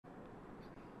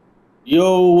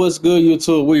Yo, what's good,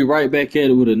 YouTube? We right back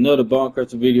at it with another Bone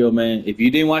Crusher video, man. If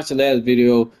you didn't watch the last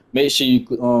video, make sure you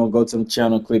go to the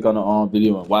channel, click on the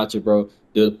video, and watch it, bro.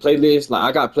 The playlist, like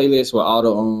I got playlists with all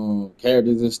the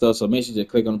characters and stuff, so make sure you just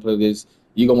click on the playlist.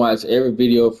 You can watch every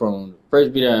video from the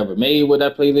first video I ever made with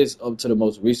that playlist up to the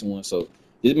most recent one. So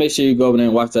just make sure you go over there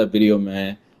and watch that video,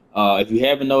 man. If you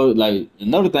haven't know, like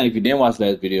another thing, if you didn't watch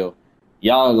the last video,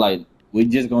 y'all like we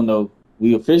just gonna know.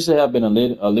 We officially have been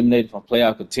eliminated from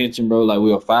playoff contention, bro. Like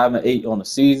we were 5-8 on the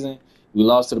season. We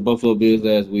lost to the Buffalo Bills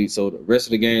last week. So the rest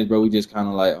of the games, bro, we just kind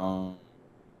of like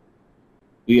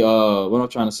what I'm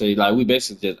trying to say, like we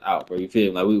basically just out, bro. You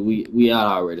feel me? Like we out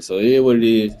already. So it is what it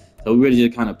is. So we really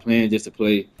just kind of playing just to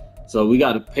play. So we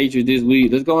got the Patriots this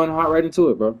week. Let's go right into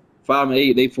it, bro.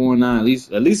 5-8, they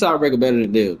 4-9. At least our record better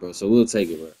than theirs, bro. So we'll take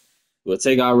it, bro. We'll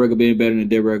take our record being better than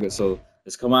their record. So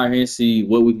let's come out here and see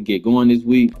what we can get going this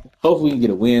week. Hopefully we can get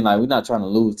a win. Like we're not trying to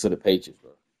lose to the Patriots,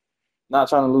 bro. Not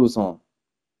trying to lose on.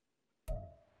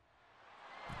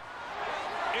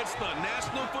 It's the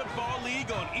National Football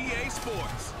League on EA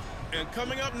Sports. And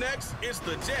coming up next, it's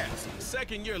the Jets'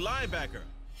 second-year linebacker.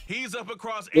 He's up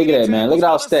across. Look at that, man. Look at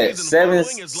our stats.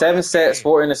 Seven sacks,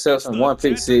 4 interceptions, 1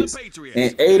 pick six,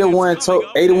 and 81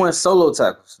 solo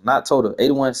tackles. Not total.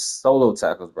 81 solo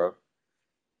tackles, bro.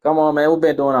 Come on, man. We've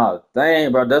been doing our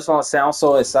thing, bro. That's what I'm saying. I'm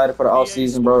so excited for the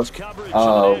offseason, bro.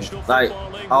 Like,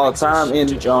 all the time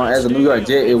as a New York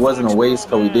Jet, it wasn't a waste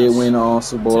because we did win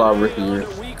Super Bowl our rookie year.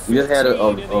 We just had a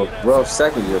rough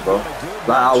second year, bro. Like,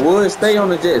 I would stay on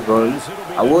the Jets, bro.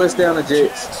 I would stay on the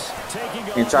Jets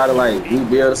and try to, like,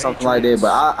 rebuild or something like that. But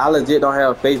I legit don't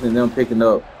have faith in them picking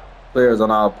up players on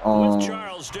the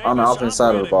offensive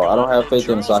side of the ball. I don't have faith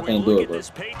in them, so I can't do it, bro.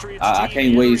 I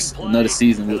can't waste another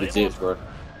season with the Jets, bro.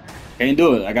 Can't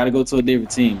do it. I got to go to a different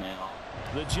team, man.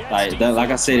 Like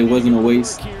I said, it wasn't a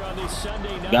waste.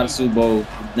 Got a Super Bowl.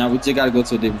 Now we just got to go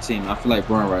to a different team. I feel like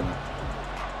Brown right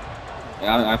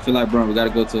now. I feel like Brown. We got to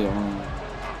go to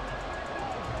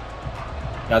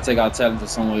got to take our talent to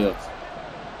somewhere else.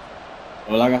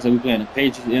 Well, like I said, we playing the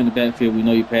Patriots in the backfield. We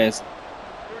know you pass.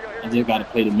 I just got to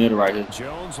play the middle right here.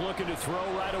 Jones looking to throw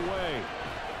right away.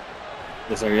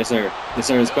 Yes, sir. Yes, sir. Yes,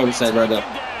 sir. It's cover sack right there.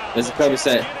 It's a cover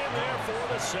sack.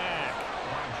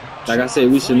 Like I said,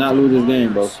 we should not lose this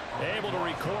game, bro.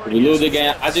 If we lose the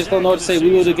game, I just don't know what to say. We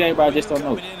lose the game, bro. I just don't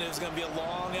know.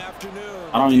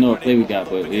 I don't even know what play we got,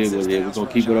 but it is what it is. We're going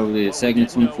to keep it over there. 2nd and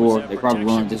 24. They probably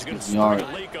run just a yard.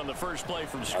 Right,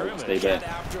 stay back.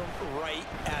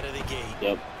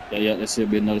 Yep. Yeah, that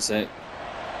should be another sack.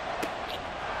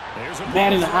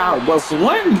 Man in the house. But for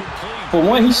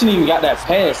one, he shouldn't even got that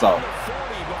pass off.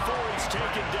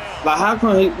 Like, how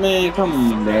come, man, come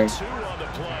on, bro.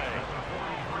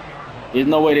 There's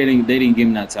no way they didn't give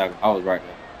him that tackle. I was right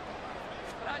there.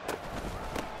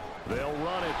 They'll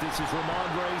run it. This is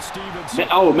Ramondre Stevenson.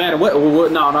 Oh man, what?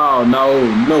 No.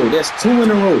 That's 2 in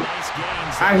a row.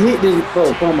 I hit this.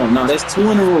 Oh, come on, no, that's 2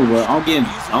 in a row, bro. I'm getting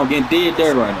dead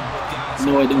there right now. You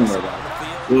know what they're doing right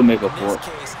now. We'll make up for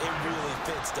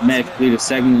it. Matt completed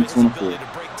 2nd and 24,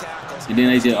 and then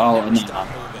they just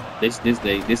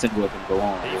This ain't what can go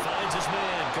on. Bro.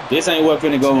 This ain't what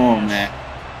finna go on, man.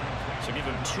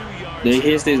 The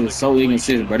hit stick was so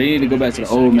inconsistent, bro. They need to go back to the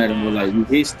old Madden, bro. Like, you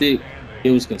hit stick,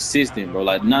 it was consistent, bro.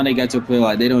 Like, now they got to a player,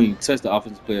 like, they don't even touch the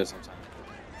offensive player sometimes.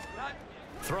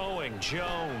 Throwing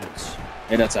Jones.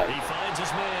 Hey, that's out. He finds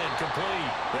his man complete.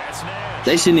 That's Nash.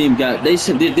 They shouldn't even got, this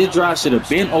drive should have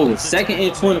been over. 2nd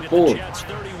and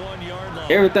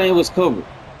 24. Everything was covered.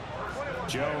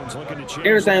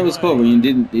 Everything was covered. And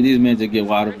these men just get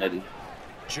wide open at it.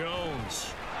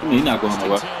 Jones. I mean, he's not going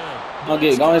nowhere. Go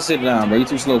ahead and sit down, bro. You're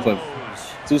too slow for me.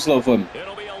 Too slow for me.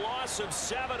 It'll be a loss of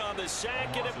 7 on the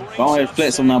sack, and it brings go ahead and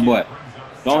flex on that boy.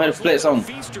 Go ahead and flex on him.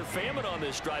 Feast or famine on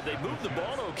this drive. They moved the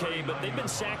ball okay, but they've been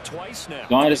sacked twice now.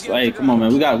 Go ahead and, hey, come on,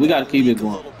 man. We got to keep it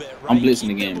going. I'm blitzing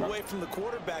the game, bro.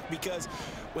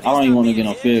 I don't even want to get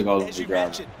no field goal on the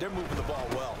drive.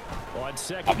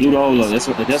 I blew the hole up. That's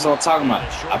what I'm talking about.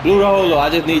 I blew the hole up. I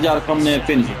just need y'all to come in there and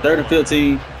finish it. 3rd and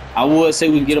 15. I would say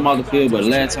we can get them off the field, but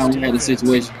last time we had the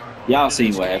situation, y'all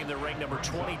seen what happened. They're ranked number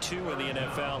 22 in the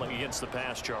NFL against the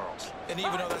pass, Charles. And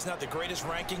even though that's not the greatest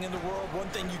ranking in the world, one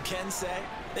thing you can say,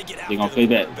 they get they're gonna play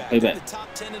back.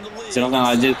 So I'm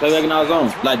gonna just play back in our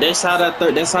zone. Like that's how that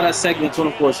 2nd and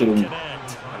 24 should have went.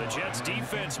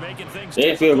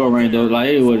 They field goal range though,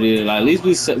 like it what it is. Like at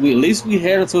least we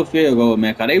headed to a field goal,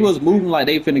 man. Cause they was moving like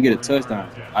they finna get a touchdown.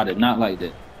 I did not like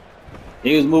that.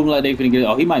 They was moving like they finna get.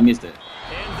 Oh, he might miss that.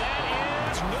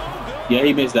 Yeah,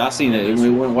 he missed that. I seen that. It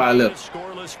went wide left.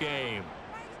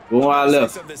 Go on our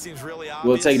left.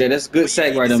 We'll take that. That's a good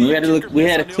sack right there. We had to look. We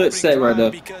had a clutch sack right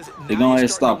there. They're going ahead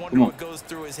and stop. Come on.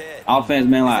 Offense,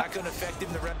 man, like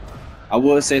I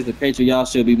would say it's the Patriots. Y'all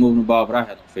should be moving the ball, but I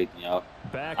had no faith in y'all.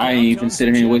 I ain't even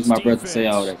sit here and waste my breath to say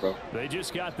all that, bro. They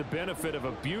just got the benefit of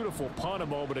a beautiful punt a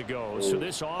moment ago. So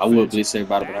this I would blitz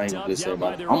everybody, but I ain't gonna blitz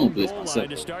everybody. I'm gonna blitz myself.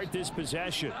 To start this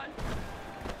possession.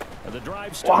 The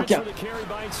drive Why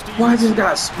I just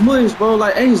got smushed, bro?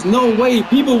 Like, ain't no way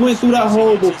people went through that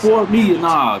hole before me.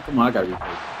 Nah, come on, I gotta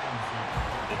replay.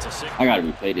 I gotta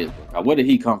replay this, bro. Where did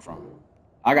he come from?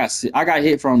 I got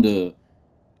hit from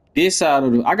this side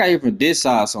of the. I got hit from this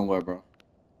side somewhere, bro.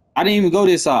 I didn't even go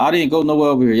this side. I didn't go nowhere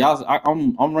over here. Y'all,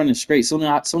 I'm running straight. Soon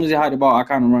as they hide the ball, I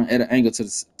kind of run at an angle to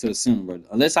the center, bro.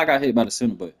 Unless I got hit by the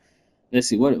center, but let's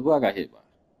see who I got hit by.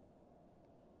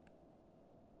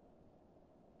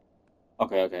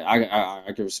 Okay.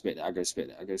 I can respect that. I can respect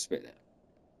that. I can respect that.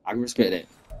 I can respect that.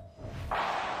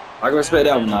 I can respect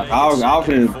that one. Now. I'll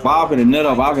finna nut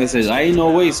up. I'll finna say, I ain't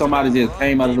no way somebody just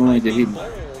came out of the way and just hit me.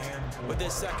 With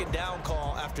this second down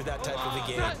call after that type of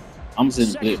a game. I'm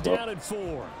sending the blitz,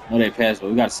 bro. No, they pass, but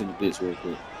we gotta send the blitz real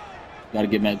quick. Gotta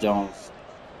get Matt Jones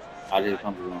out here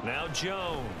comfortable. Now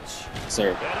Jones.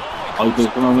 Sir. Oh, good.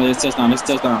 Come on, man. It's touchdown. It's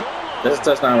touchdown. That's a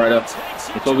touchdown right up.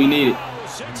 That's what we needed.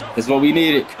 That's what we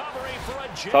needed.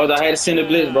 Told I had to send the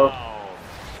blitz, bro.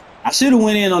 I should have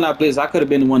went in on that blitz. I could have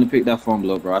been the one to pick that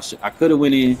fumble up, bro. I could have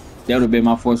went in. That would have been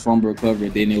my first fumble recovery.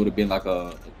 Then it would have been like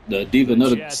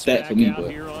another stat for me.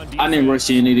 But I didn't rush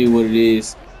in. It is what it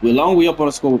is. We're long way up on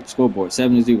the scoreboard,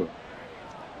 7-0.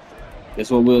 That's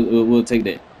what we'll take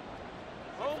that.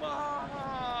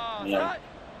 Yeah.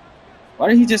 Why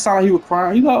did he just sound like he was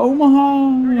crying? You got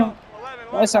Omaha.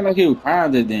 Why it sound like he was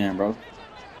crying that damn, bro?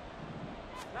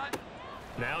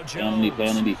 Play on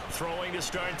the deep.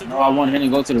 No, I want him to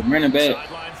go to the running back.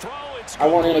 I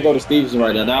want him to go to Stevenson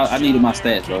right there. I needed my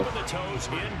stats, bro.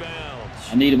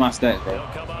 I needed my stats, bro.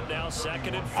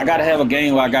 I gotta have a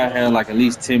game where I gotta have like at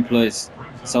least 10 plus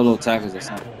solo tackles or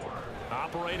something.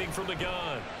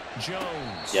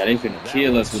 Yeah, they finna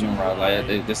kill us with them right.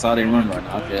 Like that's all they run right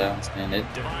now. Okay, I understand that.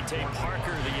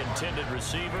 Parker, the intended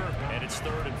receiver, and it's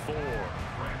 3rd and 4.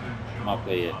 My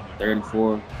play it. 3rd and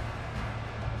 4.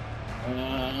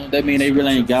 That means they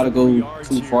really ain't gotta go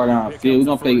too far down the field.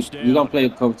 We're gonna play a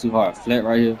cover too hard. Flat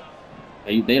right here.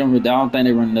 They don't. I don't think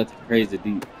they run nothing crazy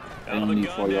deep. They don't need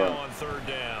 4 yards.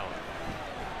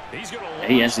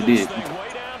 He actually did.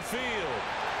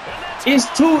 It's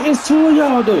two of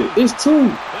y'all though. It's 2.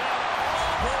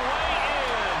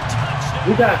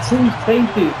 We got 2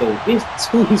 safeties though. It's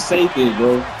 2 safeties,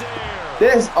 bro.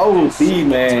 That's OD,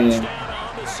 man.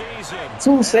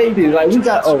 2 safeties, like we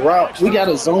got a route, we got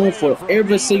a zone for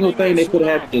every single thing they could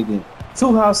have happened again.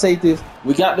 2 house safeties,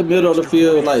 we got the middle of the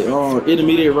field, like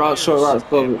intermediate route, short routes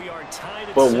covered.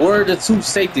 But where are the 2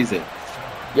 safeties at?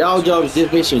 Y'all job is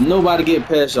just make sure nobody get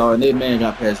past y'all, and that man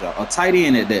got past y'all. A tight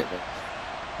end at that, bro.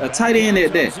 A tight end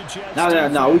at that.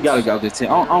 Now we gotta go this team.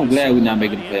 I'm glad we're not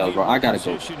making the playoffs, bro. I gotta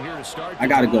go. I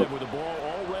gotta go.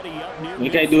 We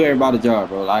can't do everybody's job,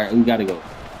 bro. Like we gotta go.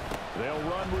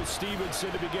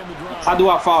 How do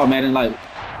I fall, man? Like,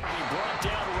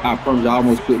 I promise you, I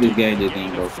almost quit this game,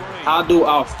 bro. How do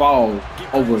I fall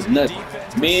over nothing?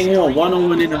 Me and him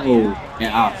one-on-one in the hole,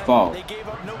 and I fall.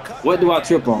 What do I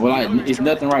trip on? Well, it's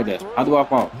nothing right there. How do I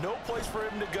fall? No place for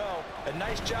him to go. A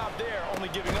nice job there, only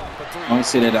giving up a 3. Let me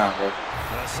sit that down, bro. A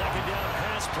second down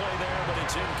pass play there, but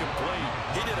it's incomplete.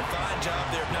 He did a fine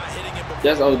job there, not hitting it before.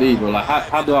 That's OD, bro. Like,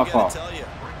 how do I fall?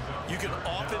 You can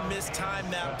often mistime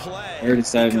that play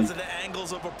 37. because of the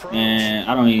angles of approach. And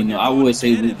I don't even know. I would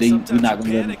say we're not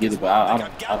gonna let them get it, but I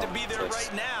don't trust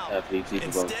people,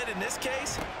 bro. Instead, in this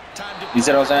case, time to You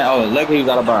said what I'm saying? Oh, luckily he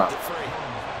was out of bounds.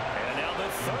 And now the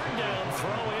 3rd down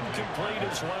throw incomplete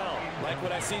as well. like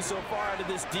what I see so far out of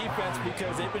this defense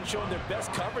because they've been showing their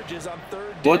best coverages on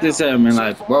 3rd down. What they said, man,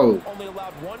 like, bro. Only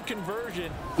allowed 1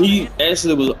 conversion. He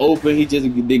actually was open. He just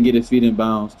didn't get his feet in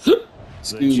bounds.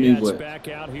 Excuse me, but back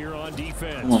out here on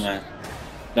defense. come on, man.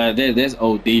 That's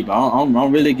OD, but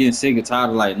I'm really getting sick and tired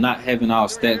of like not having all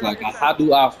stats. Like, how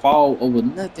do I fall over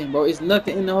nothing, bro? It's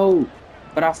nothing in the hole,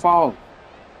 but I fall.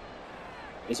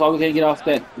 That's why we can't get off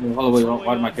that. Hold on, wait,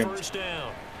 watch my camera. First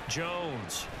down,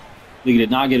 Jones. Look at it.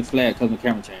 Now I get a flag because of the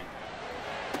camera change.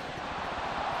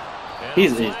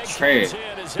 He's trash.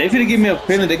 They finna give me a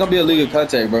penalty. They're gonna be a legal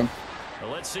contact, bro.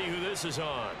 Well, let's see who this is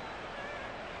on.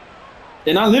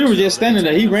 And I literally just standing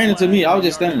there. He ran into me. I was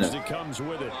just standing there. Comes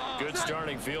with it. Good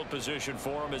starting field position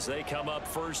for him as they come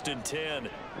up 1st and 10,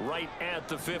 right at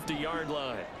the 50-yard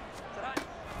line.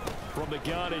 From the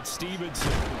gun, it's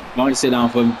Stevenson. Go ahead, sit down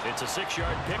for me. It's a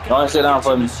 6-yard pickup. Go ahead, sit down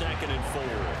for me. 2nd and 4.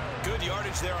 Good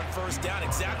yardage there on first down.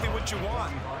 Exactly what you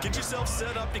want. Get yourself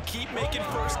set up to keep making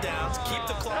first downs, keep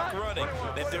the clock running.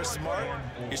 And if they're smart,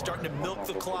 you're starting to milk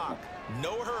the clock.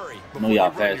 No hurry before you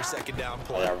run your second down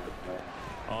play.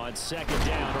 On 2nd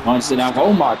down. Go ahead, sit down.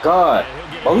 Oh my God.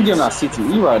 Bro, we giving out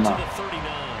CTE right now.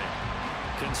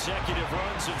 Consecutive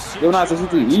runs of Giving out to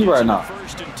CTE right now.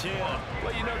 1st and 10.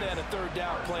 Well, you know they had a third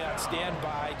down play on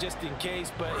standby just in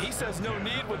case, but he says no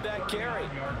need with that carry.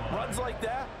 Runs like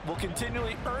that will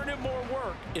continually earn him more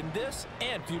work in this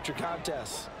and future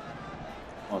contests.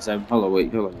 Hold on,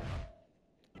 wait, hold on.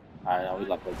 All right, we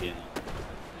lock up again.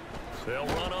 They'll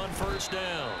run on 1st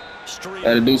down.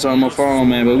 Had to do something on my phone,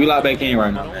 man, but we lock back in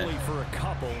right now, man. Only for a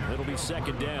couple, it'll be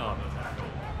 2nd down.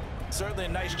 Certainly a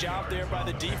nice job there by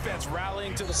the defense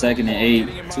rallying to the 2nd and 8,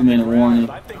 2-minute warning.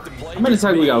 How many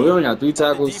tackles we got? We only got 3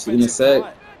 tackles in the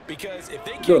sack.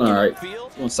 Doing all right.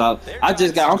 Doing solid. I'm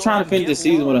trying to finish the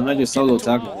season with 100 solo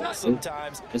tackles.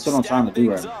 That's what I'm trying to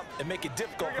do right now. And make it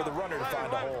difficult for the runner to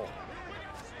find a hole.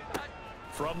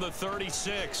 From the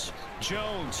 36,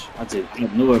 Jones. I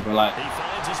knew it, but like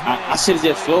I should have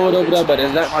just flowed over there, but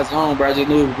it's not my zone, bro. I just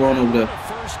knew it was going over there.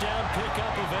 First down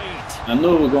pickup of 8. I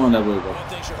knew it was going that way, bro. One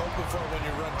thing you're hoping for when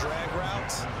you run drag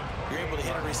routes, you're able to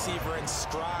hit a receiver in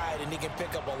stride, and he can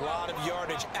pick up a lot of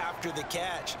yardage after the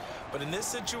catch. But in this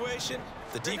situation,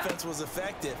 the defense was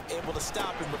effective, able to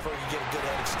stop him before he get a good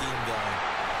head of steam going.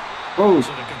 Bro,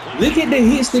 look at the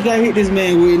hits that I hit this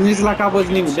man with, and it's like I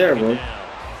wasn't even there, bro.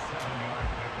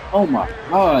 Oh my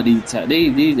God, these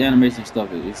animation stuff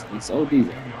it's OD.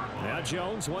 Now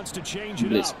Jones wants to change it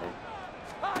Blitz, up. bro.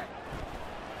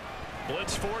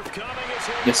 Blitz forthcoming.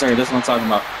 Yes, sir. That's what I'm talking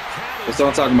about. That's what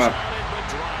I'm talking about.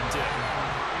 The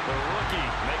rookie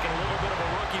making a little bit of a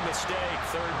rookie mistake.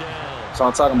 3rd down. So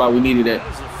I'm talking about. We needed that.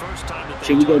 That is the first time that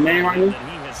Should we go man right here? he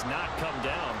has not come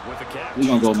down with a catch. We're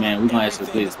gonna go man. We're gonna ask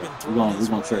for blitz, bro. We're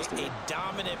gonna trust it. A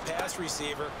dominant pass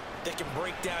receiver that can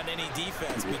break down any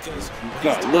defense because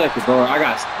God, look at it, bro. I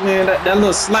got that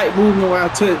little slight movement where I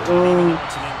took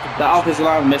the offensive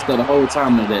line messed up the whole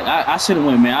time of that. I should have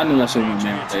went man. I knew I should have went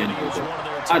man right there anyway, bro.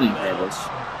 I didn't care, bro.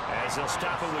 As they'll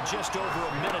stop it with just over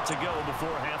a minute to go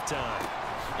before halftime.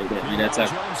 Yeah, that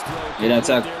tackle. Yeah, that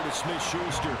tackle.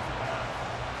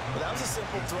 Well, that was a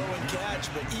simple throw and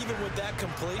catch, but even with that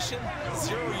completion,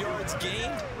 0 yards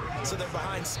gained, so they're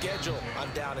behind schedule on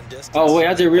down and distance. Oh wait,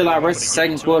 I just realized right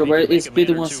second quarter, bro. It's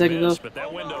 51 seconds left.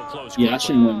 Yeah, I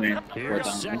shouldn't went man. Third,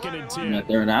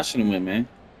 I shouldn't went man.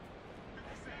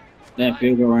 That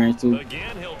field goal range too.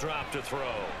 Again, he'll drop to throw.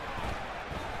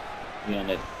 We on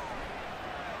that.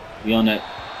 We on that.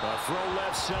 The throw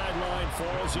left sideline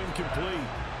falls incomplete.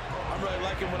 I'm really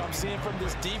liking what I'm seeing from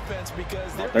this defense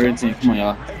because they're 13. Come on,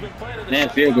 y'all.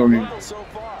 That field goal range.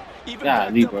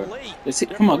 Golly, bro.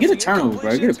 Come on, get a turnover,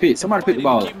 bro. Get a pick. Somebody pick the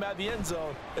ball up.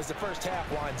 As the first half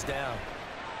winds down.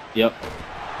 Yep.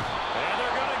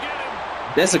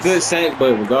 That's a good sack,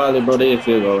 but regardless, bro, they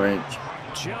field goal range.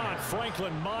 John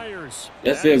Franklin Myers.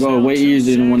 That field goal way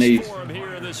easier than when they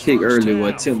kick earlier or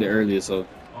attempted earlier. So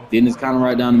then it's kind of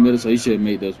right down the middle, so he should have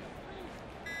made this one.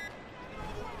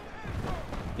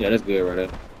 Yeah, that's good right there.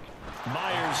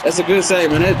 That's a good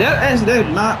save, man. That's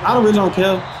not. I really don't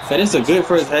care. That it's a good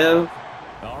first half.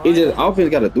 He just offense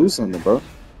got to do something, bro.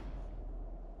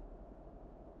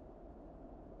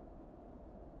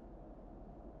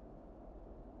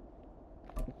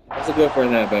 That's a good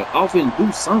first half, but offense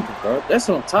do something, bro. That's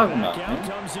what I'm talking about, man.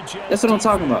 That's what I'm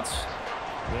talking about.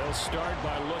 They'll start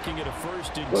by looking at a 1st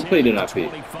and 10. What play did I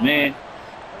pick, man?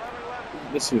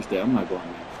 Let's switch that. I'm not going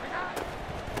there.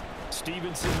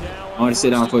 Stevenson now I want to sit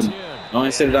down for me. I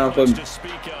want to sit down for me.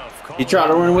 He tried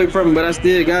to run away from me, but I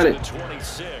still got it.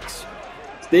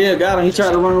 Still got him. He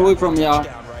tried to run away from me, y'all.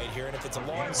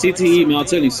 CTE, man. I'm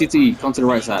telling you, CTE. Come to the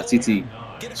right side. CTE.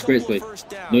 Scratch play.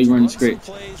 No, you running scratch.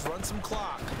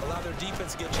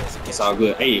 It's all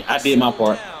good. Hey, I did my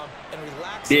part.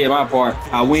 Did my part.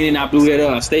 I went in, I blew that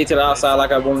up. I stayed to the outside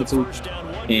like I wanted to.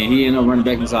 And he ended up running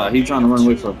back inside. He trying to run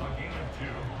away from me.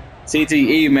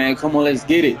 CTE, man. Come on, let's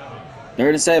get it.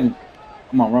 37.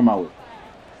 Come on, run my way.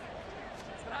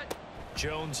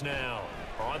 Jones now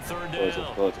on 3rd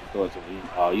down.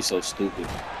 Oh, you so stupid.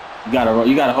 You got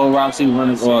a whole wide receiver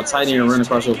running or tight end running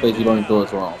across your face. You don't even throw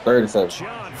it wrong. 37.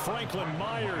 John Franklin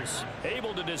Myers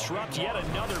able to disrupt yet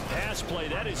another pass play.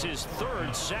 That is his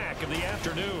 3rd sack of the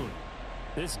afternoon.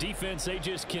 This defense, they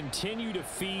just continue to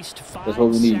feast.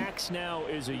 5 sacks now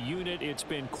as a unit. It's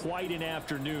been quite an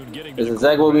afternoon getting to That's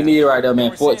exactly what we need right there,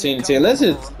 man. 14-10. Let's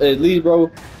just at least,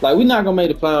 bro. Like, we're not gonna make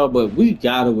the playoff, but we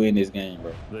gotta win this game,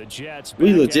 bro. The Jets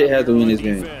we legit have to win this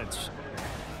game.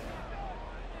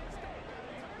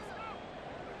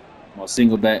 More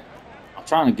single back. I'm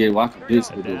trying to get Walker blitz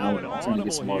a little bit more. I'm trying to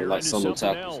get some more like solo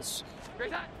tackles.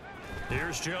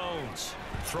 Here's Jones.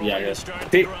 Yeah.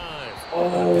 Pick.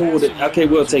 Oh, okay,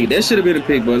 we'll take it. That should have been a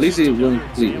pick, but at least it wasn't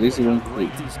complete. At least it wasn't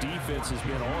complete.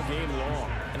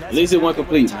 At least it wasn't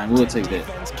complete, man. We'll take that.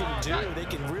 They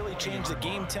can really change the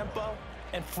game tempo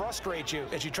and frustrate you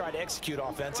as you try to execute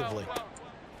offensively.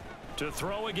 To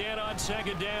throw again on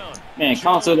 2nd down. Man,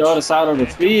 come to the other side of the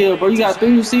field, bro. You got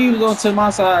 3 receivers on to my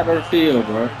side of the field,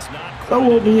 bro.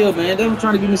 Go over here, man. They're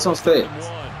trying to give me some stats.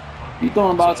 You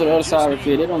throwing the ball to the other side of the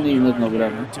field. They don't need nothing over there,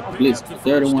 man. Blitz.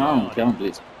 31. I don't care. I'm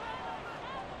blitz.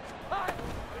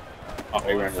 Oh,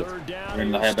 they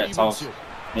ran the halfback toss.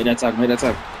 Made that tackle. And they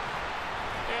get him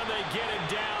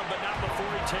down, but not before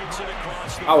he takes it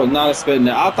across the I was not expecting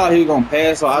that. I thought he was gonna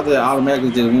pass, so I just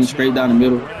automatically just went straight down the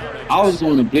middle. I was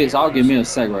going to blitz. I'll give me a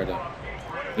sack right there.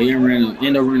 He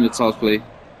end up running the toss play.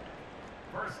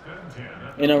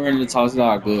 End up running the toss. It's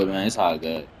all good, man. It's all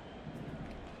good.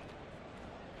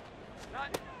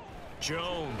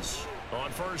 Jones on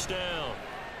 1st down.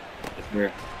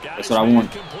 That's what I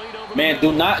want. Man,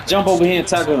 do not jump over here and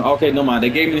tackle him. Okay, no mind. They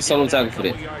gave me the solo tackle for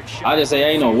that. I just say,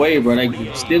 ain't no way, bro.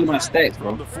 They stealing my stats,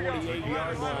 bro.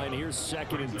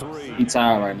 He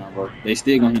tired right now, bro. They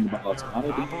still gonna hit the ball.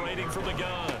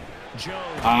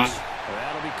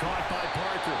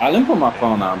 Let me put my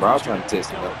phone on, bro. I was trying to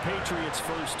test him, bro.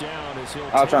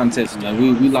 I was trying to test him, man.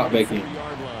 We locked back in.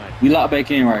 We locked back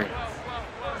in right.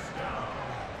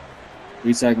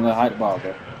 3 seconds left. Hide the ball,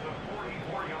 bro.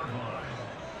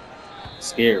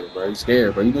 Scary, bro. You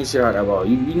scared, bro. You know shit out that ball.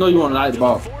 You know you want to hide the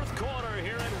ball.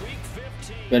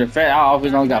 But in fact, our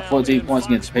offense only got 14 points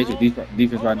against the Patriots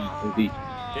defense right now.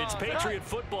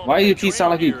 Why you keep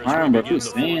sounding like you crying, bro? Quit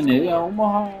saying that. Yeah,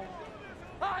 Omaha.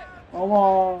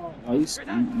 Oh, you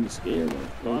scared,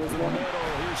 bro.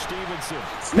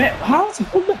 Man,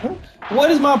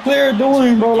 what is my player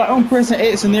doing, bro? Like, I'm pressing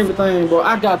X and everything, bro.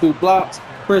 I got through blocks,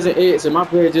 pressing X, and my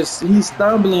player he's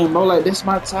stumbling, bro. Like, that's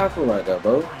my tackle right there,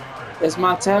 bro. That's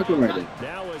my tackle right there.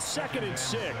 Now it's 2nd and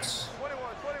 6.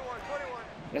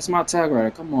 That's my tackle right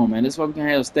there. Come on, man. That's why we can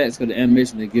have stats for the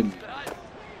animation they give me.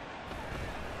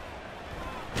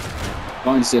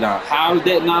 Going to sit down. How is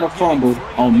that not a fumble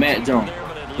on Matt Jones?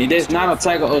 And that's not a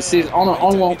tackle assist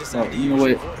on one. So, you know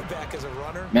what?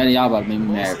 Man, y'all about to make me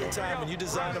mad, bro. When you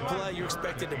design a play, you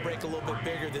expect it to break a little bit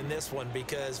bigger than this one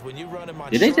because when you run him on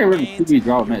did they just really QB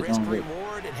draw Matt Jones? And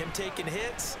him taking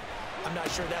hits, I'm not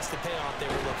sure that's the payoff they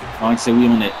were looking for. Like I said, we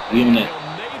on that. We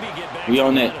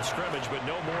on that.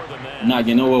 I'm not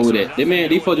getting nowhere with that.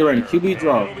 They supposed to run a QB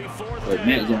draw, but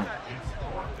Matt Jones.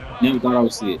 Never thought I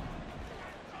would see it.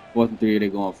 4th and 3, they're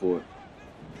going for it.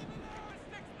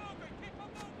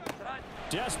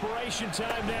 Desperation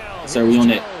time now. Sir, we on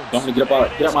that. Don't get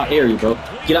out my area, bro.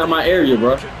 Get out my area,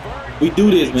 bro. We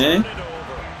do this, man.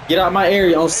 Get out my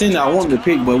area on center. I want to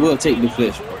pick, but we'll take the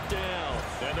flesh, bro.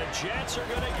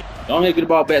 Don't get the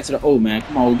ball back to the O, man.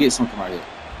 Come on, we'll get something right here.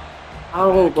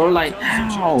 Oh, bro, like,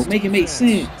 how? Make it make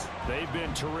sense. They've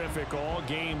been terrific all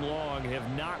game long. Have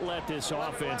not let this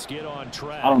offense get on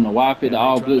track. I don't know why I picked the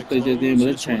all blitz play just then, but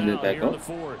let's change it back up.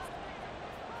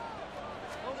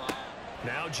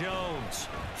 Now Jones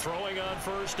throwing on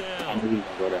 1st down.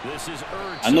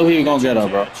 I knew he was gonna get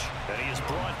up, bro.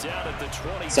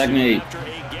 2nd and 8.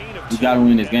 We gotta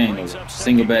win this game, though.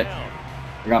 Single back.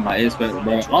 I got my S factor,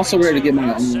 bro. I'm so ready to get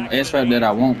my S factor that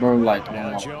I want, bro. Like,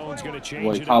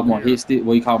 what you call more hit stick,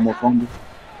 what you call more fumble.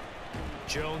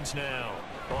 Jones now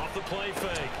off the play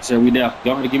fake. So we there.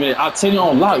 Y'all want to give me that? I'll tell you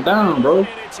on lockdown, bro.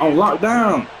 On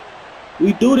lockdown.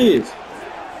 We do this.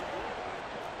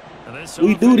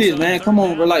 We do this, man. Come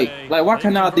on, bro. Like why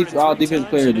can't our defensive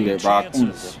players do that, bro? Our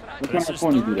corners, bro. Why can't our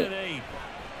corners do that?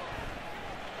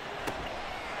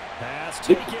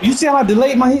 You see how I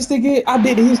delayed my hit stick hit? I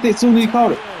did the hit stick soon as he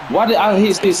caught it. Why did I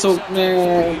hit stick so,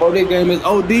 man, bro? That game is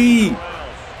OD.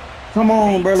 Come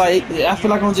on, bro. Like, I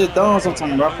feel like I'm just dumb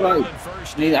sometimes, bro. I feel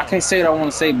like, man, I can't say what I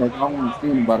want to say, bro. I want to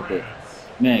feel about it,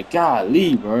 but, man,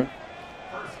 golly, bro.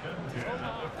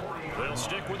 They'll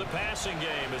stick with the passing game.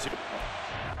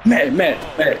 Matt.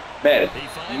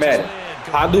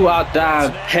 How do I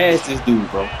dive past this dude,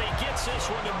 bro?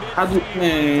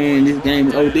 Man, this game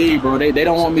is OD, bro. They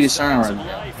don't want me to shine right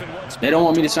now. They don't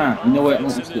want me to shine. You know what? I'm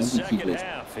gonna keep this.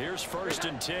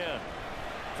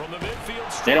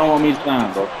 They don't want me to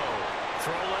shine, bro.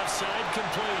 Throw left side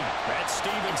complete. That's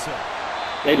Stevenson.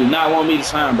 They do not want me to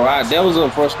sign, bro. That was a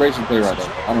frustration play right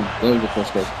there. I don't know. That was a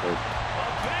frustration play. A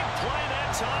big play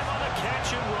that time on a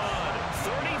catch and run.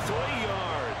 33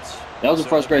 yards. That was a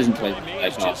frustration play.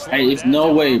 Like, hey, it's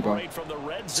no way, bro.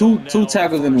 Two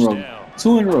tackles in a row.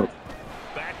 2 in a row.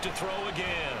 Back to throw again.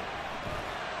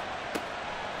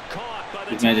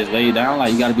 This man just laid down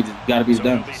like you gotta be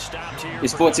done.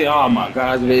 It's 14. Oh my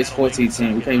God, it's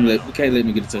 14-10. We can't let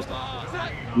me get a touchdown.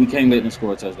 We can't let them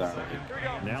score a touchdown right here.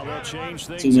 Now they'll change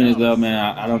things 2 minutes left,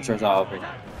 man. I don't trust our offense.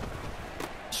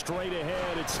 Straight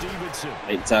ahead, it's Stevenson.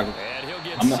 8 tackles.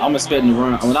 I'm expecting the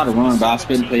run. I'm not a run, but I'm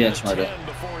expecting play action right there.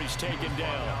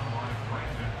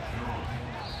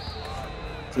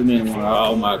 2 minutes.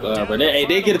 Oh my God, bro.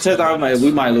 They get a touchdown.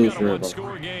 We might lose for real, bro.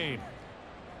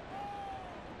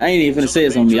 I ain't even finna say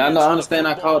it's on me. I understand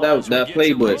I called that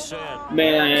play, but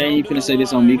man, I ain't finna say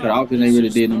this on me because offense ain't really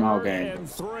did in all game.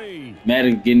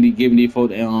 Madden giving these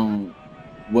folks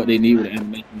what they need with the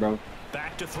animation, bro.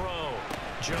 Back to throw.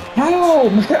 Oh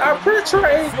man, I print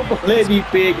triangle, but let me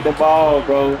pick the ball,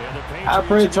 bro. I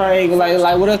print triangle like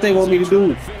what else they want me to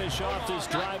do?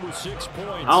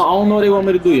 I don't know what they want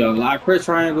me to do, y'all. Like, I press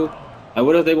triangle. Like,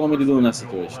 what else they want me to do in that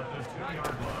situation?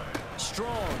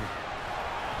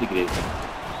 Look at this.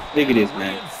 Look at this,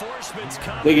 man.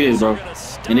 Look at this, bro.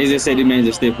 And they just said this man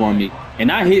just stiff on me.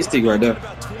 And I hit stick right there.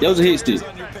 That was a hit stick.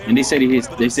 And they said he hit.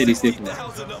 They said he stiff on me.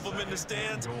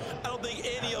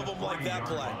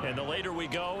 And the later we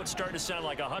go, it's starting to sound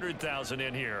like 100,000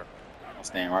 in here. I'm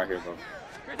staying right here, bro.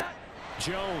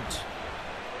 Jones.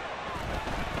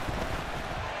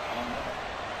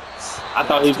 I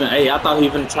thought he was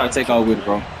gonna try to take off with it,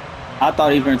 bro. I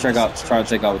thought he was gonna try to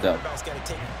take off with that.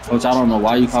 Coach, I don't know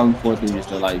why you calling 4-3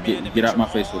 instead. Like, get out my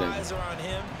face with that.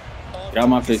 Get out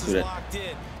my face with that.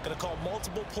 Gonna call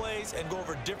multiple plays and go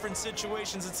over different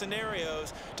situations and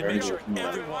scenarios to make sure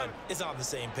everyone is on the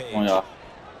same page. Come on, y'all.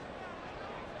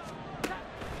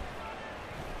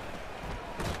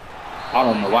 I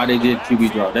don't know why they did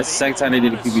QB draw. That's the second time they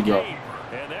did a QB draw.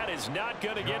 And that is not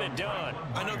gonna get it done.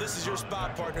 I know this is your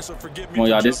spot, partner, so forgive me. Come on,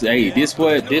 y'all. This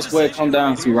what come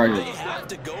down to right here. They have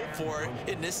to go for it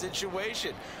in this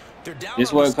situation. They're down.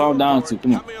 This what it come down to.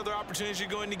 Come on. How many other opportunities are you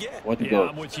going to get? What to go?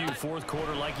 I'm with you. Fourth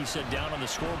quarter, like you said, down on the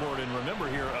scoreboard. And remember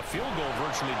here, a field goal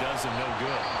virtually does them no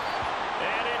good.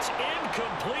 And it's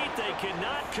incomplete. They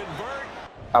cannot convert.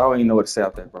 I don't even know what to say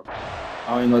out there, bro. I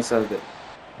don't even know what to say out there.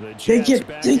 They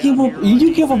give up.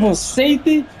 You give up on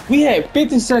safety. We had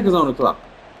 50 seconds on the clock.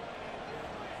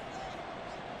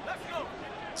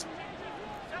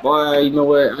 Boy, you know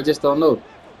what? I just don't know.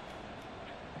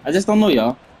 I just don't know,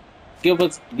 y'all. Give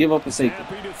up a safety.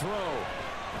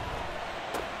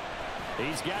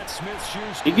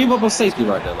 You give up a safety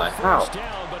right there. Like, how?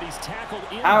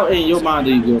 How in your mind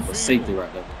do you give up a safety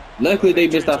right there? Luckily, they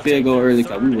missed our field goal early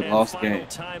because we would have lost the game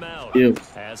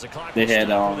if they had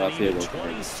that field goal.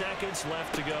 20 seconds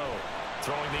left to go.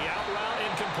 Throwing the out route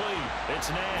incomplete. It's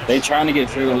Nash. They trying to get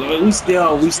field goal.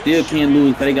 We still can't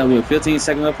lose. They got 15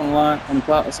 seconds left on the line, on the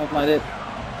clock, or something like that.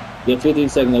 Yeah, 15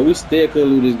 seconds left. We still could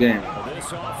lose this game.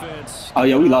 Oh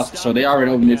yeah, we lost. So they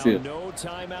already over midfield.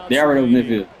 They already over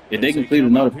midfield. If they complete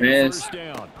another pass,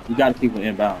 we got to keep it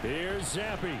inbound.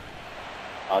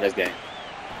 Oh, that's game.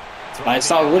 Like,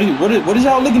 so what is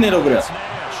y'all looking at over there?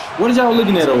 What is y'all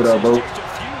looking at over there, bro?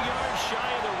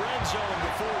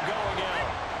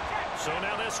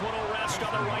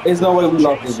 There's no way we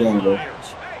lost this game, bro.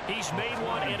 He's made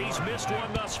one and he's missed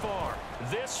one thus far.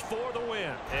 This for the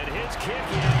win. And his kick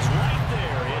is right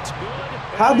there. It's good.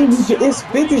 How do we get? It's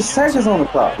 50 seconds on the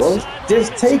clock, bro.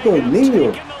 Just take a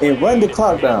kneel and run the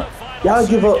clock down. Y'all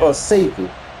give up a safety.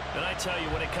 And I tell you,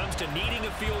 when it comes to needing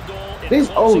a field goal,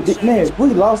 man, we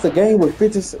lost the game with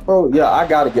 50, bro. Yeah, I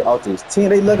gotta get off this 10.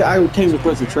 They look at I can't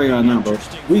request a trade right now, bro.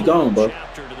 We gone, bro.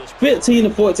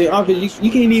 15-14.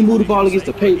 You can't even move the ball against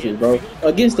the Patriots, bro.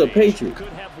 Against the Patriots.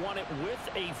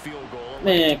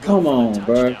 Man, come on,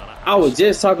 bro. I was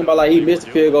just talking about like he missed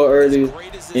the field goal early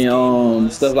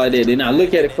and stuff like that. Then I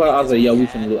look at the clock, I was like, yo, we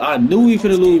finna lose. I knew we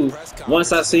finna lose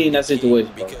once I seen that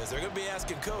situation, bro.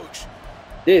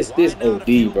 This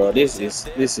OD, bro. This is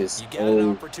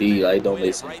OD. Like, don't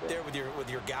listen, bro.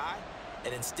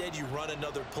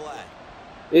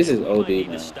 This is OD,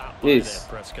 man. This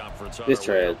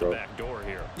trash, bro.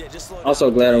 I'm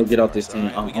so glad I don't get off this team.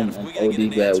 I'm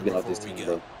OD glad we get off this team,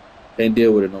 bro. Can't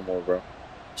deal with it no more, bro.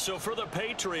 So for the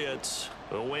Patriots,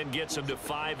 the win gets them to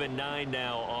 5-9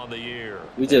 now on the year.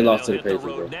 We just lost to the Patriots,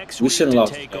 bro. We shouldn't have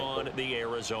lost the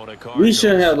game. We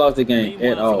shouldn't have lost the game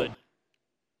at all.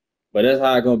 But that's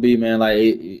how it's gonna be, man. Like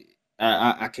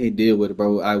I can't deal with it,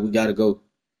 bro. We gotta go.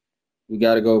 We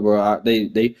gotta go, bro.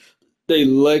 They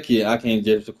lucky I can't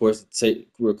just request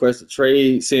a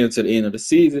trade, send it to the end of the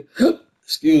season.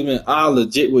 Excuse me. I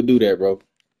legit would do that, bro.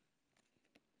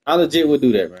 I legit would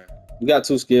do that, man. We got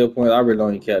 2 skill points. I really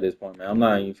don't even care at this point, man. I'm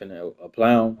not even finna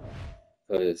apply them.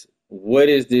 Because what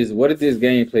is this? What is this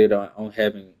gameplay on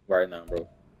having right now, bro?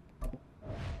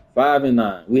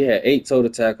 5-9. We had 8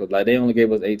 total tackles. Like, they only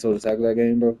gave us 8 total tackles that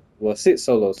game, bro. Well, 6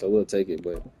 solo, so we'll take it,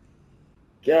 but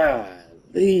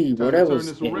golly, bro, that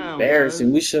was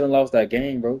embarrassing. We should have lost that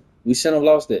game, bro. We shouldn't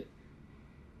have lost it.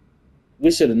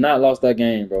 We should have not lost that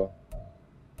game, bro.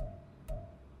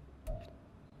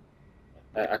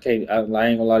 I can't. I ain't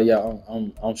gonna lie to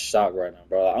y'all. I'm shocked right now,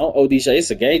 bro. I'm OD shocked.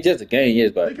 It's a game, just a game,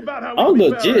 yes, but I'm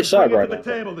legit shocked right now.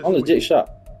 I'm legit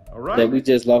shocked that we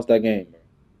just lost that game, bro.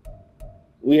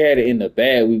 We had it in the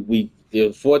bag. It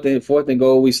was fourth and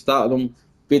goal. We stopped them.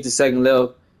 50 seconds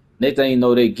left. Next thing you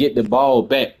know, they get the ball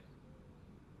back.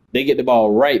 They get the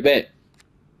ball right back.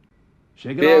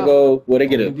 Field goal. Well, they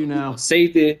get a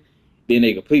safety. Then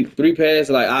they complete 3 passes.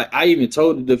 Like I even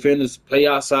told the defenders play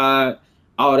outside.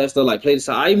 All that stuff, like play the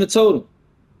side. I even told them,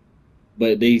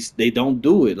 but they don't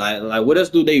do it. Like what else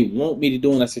do they want me to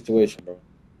do in that situation, bro?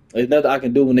 There's nothing I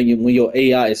can do when your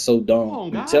AI is so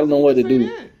dumb. You tell them what to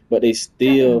do, but they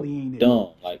still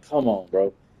dumb. Like, come on,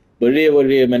 bro. But it is what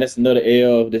it is, man. That's another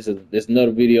L. This is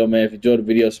another video, man. If you enjoyed the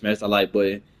video, smash the like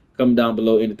button. Comment down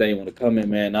below anything you want to comment,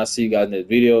 man. I'll see you guys in this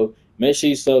video. Make sure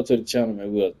you sub to the channel,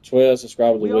 man. We are 12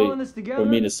 subscribers away from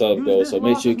me to sub goal. So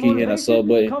make sure you keep hitting that sub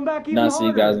button. And I'll see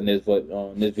you guys in this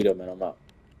video, man. I'm out.